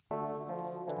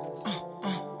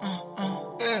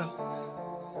Yeah.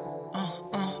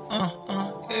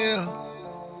 Yeah.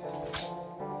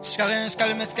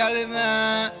 Skullie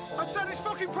Man. I said this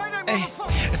fucking payday, Hey,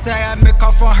 motherfucker. say I got me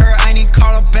call from her, I ain't even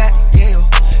call her back. Yeah.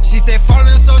 She say follow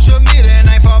me on social media and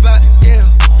I ain't fall back. Yeah.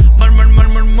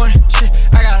 Money. Shit,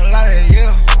 I got a lot of that.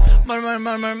 Yeah.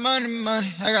 Money.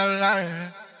 I got a lot of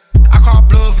that. I call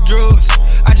blood for drugs.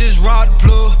 I just robbed the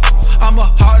plug. I'm a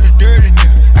hard and dirty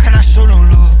nigga. I cannot show no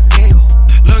love. Yeah.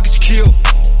 Luggage killed.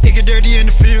 It get dirty in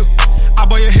the field. I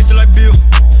boy your hit till like Bill.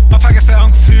 My pocket fat, I'm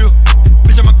confused.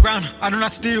 Bitch, I'm a grounder. I do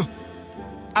not steal.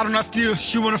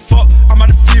 She wanna fuck, I'm out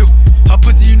the field. Her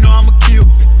pussy, you know I'ma kill.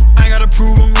 I ain't gotta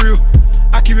prove I'm real.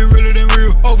 I keep it realer than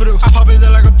real. Overdose, I pop his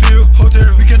head like a pill.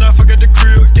 Hotel, we cannot forget the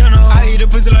crib. You know, I eat a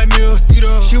pussy like meals. Eat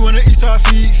up. She wanna eat, so I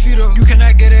feed up. You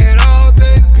cannot get it all,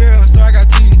 baby girl. So I got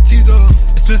tease up.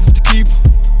 Expensive to keep,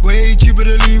 way cheaper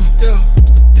to leave. Yeah,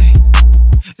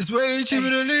 it's way cheaper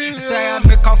to leave. Yeah. Say I got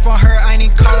me call from her, I ain't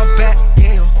even call her back.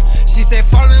 Yeah. She said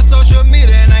follow me on social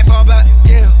media and I ain't fall back.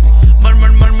 Yeah.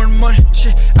 Money.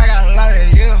 Shit, I got a lot of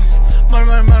that. Yeah. Money.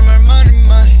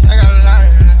 I got a lot of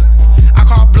that. I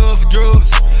call blood for drugs.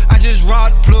 I just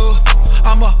robbed the plug.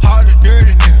 I'm a hard and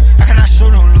dirty nigga. I cannot show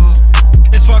no love.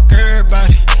 It's fuck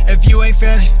everybody. If you ain't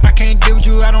feeling, I can't deal with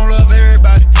you. I don't love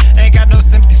everybody. Ain't got no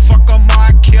sympathy. Fuck them all.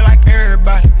 I kill like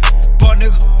everybody. But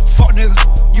nigga, fuck nigga.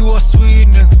 You a sweet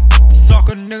nigga.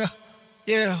 Sucker nigga.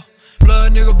 Yeah.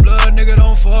 Blood nigga,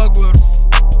 don't fuck with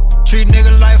them. Treat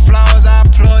niggas like flowers, I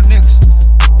plug niggas.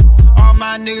 All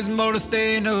my niggas motor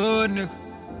stay in the hood, nigga.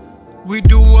 We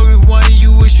do what we want and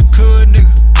you wish you could,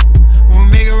 nigga. When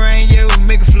we make it rain, yeah, we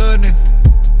make it flood, nigga.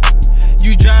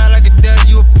 You dry like a desert,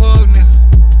 you a pug, nigga.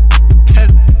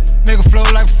 Peasant, make it flow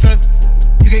like a feather.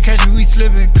 You can't catch me, we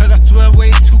slipping, cause I swear I'm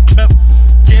way too clever.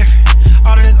 Jeffrey,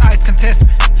 all of this ice contest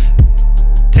me.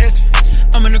 Test me,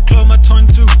 I'm in the club, my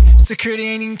 22. Security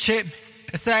ain't even check me.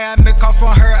 Say I got me call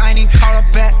from her, I ain't even call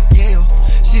her back. Yeah.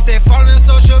 She say follow me on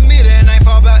social media and I ain't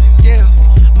fall back. Yeah.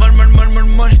 Money.